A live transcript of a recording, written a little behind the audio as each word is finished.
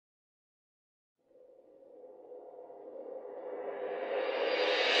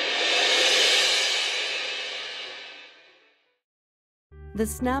The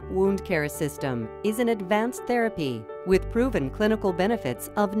SNaP Wound Care System is an advanced therapy with proven clinical benefits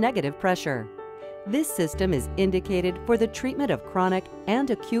of negative pressure. This system is indicated for the treatment of chronic and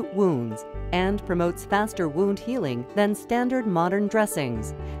acute wounds and promotes faster wound healing than standard modern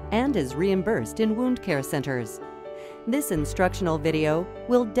dressings and is reimbursed in wound care centers. This instructional video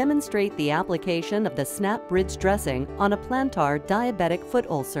will demonstrate the application of the SNaP bridge dressing on a plantar diabetic foot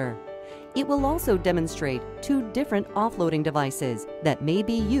ulcer. It will also demonstrate two different offloading devices that may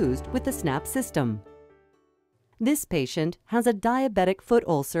be used with the SNaP system. This patient has a diabetic foot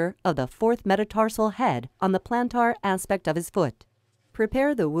ulcer of the fourth metatarsal head on the plantar aspect of his foot.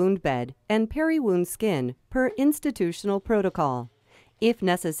 Prepare the wound bed and peri-wound skin per institutional protocol. If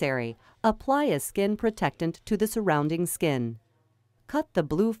necessary, apply a skin protectant to the surrounding skin. Cut the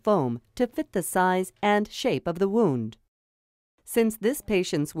blue foam to fit the size and shape of the wound. Since this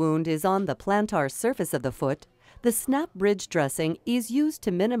patient's wound is on the plantar surface of the foot, the SNaP bridge dressing is used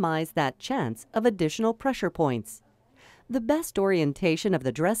to minimize that chance of additional pressure points. The best orientation of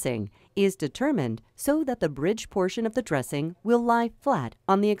the dressing is determined so that the bridge portion of the dressing will lie flat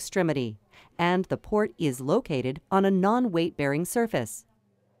on the extremity, and the port is located on a non-weight-bearing surface.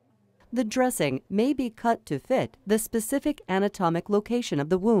 The dressing may be cut to fit the specific anatomic location of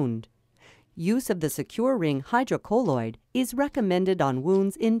the wound. Use of the secure ring hydrocolloid is recommended on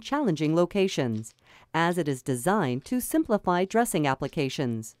wounds in challenging locations, as it is designed to simplify dressing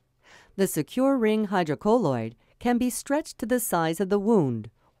applications. The secure ring hydrocolloid can be stretched to the size of the wound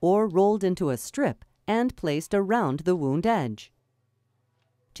or rolled into a strip and placed around the wound edge.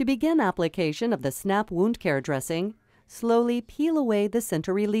 To begin application of the SNaP wound care dressing, slowly peel away the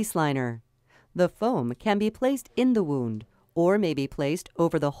center release liner. The foam can be placed in the wound or may be placed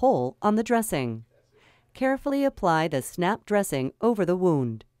over the hole on the dressing. Carefully apply the SNaP dressing over the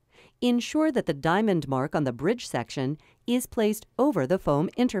wound. Ensure that the diamond mark on the bridge section is placed over the foam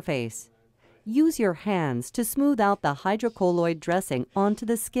interface. Use your hands to smooth out the hydrocolloid dressing onto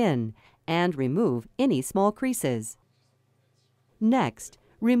the skin and remove any small creases. Next,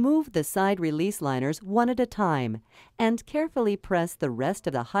 remove the side release liners one at a time and carefully press the rest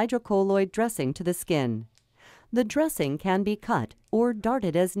of the hydrocolloid dressing to the skin. The dressing can be cut or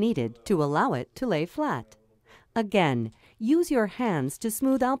darted as needed to allow it to lay flat. Again, use your hands to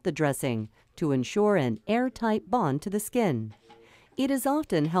smooth out the dressing to ensure an airtight bond to the skin. It is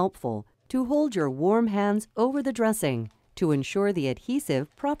often helpful to hold your warm hands over the dressing to ensure the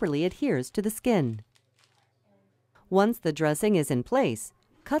adhesive properly adheres to the skin. Once the dressing is in place,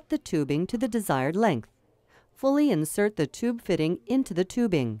 cut the tubing to the desired length. Fully insert the tube fitting into the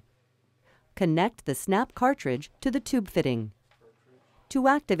tubing. Connect the SNaP cartridge to the tube fitting. To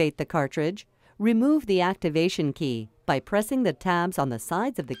activate the cartridge, remove the activation key by pressing the tabs on the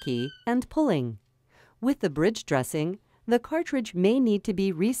sides of the key and pulling. With the bridge dressing, the cartridge may need to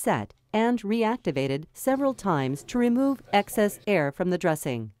be reset and reactivated several times to remove excess air from the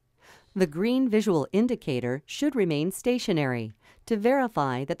dressing. The green visual indicator should remain stationary to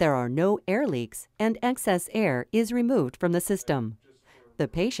verify that there are no air leaks and excess air is removed from the system. The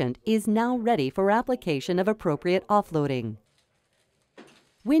patient is now ready for application of appropriate offloading.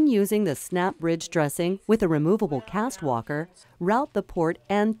 When using the SNaP bridge dressing with a removable cast walker, route the port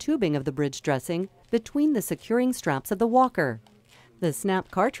and tubing of the bridge dressing between the securing straps of the walker. The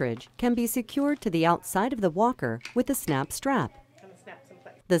SNaP cartridge can be secured to the outside of the walker with a SNaP strap.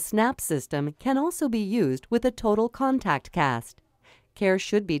 The SNaP system can also be used with a total contact cast. Care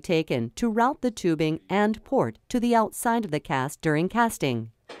should be taken to route the tubing and port to the outside of the cast during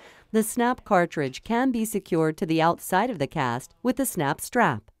casting. The SNaP cartridge can be secured to the outside of the cast with the SNaP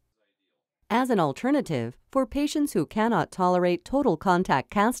strap. As an alternative, for patients who cannot tolerate total contact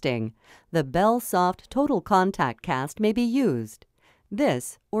casting, the Bell Soft Total Contact Cast may be used.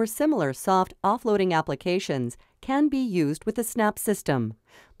 This or similar soft offloading applications can be used with the SNaP system,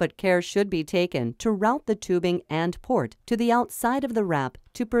 but care should be taken to route the tubing and port to the outside of the wrap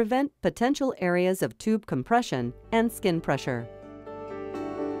to prevent potential areas of tube compression and skin pressure.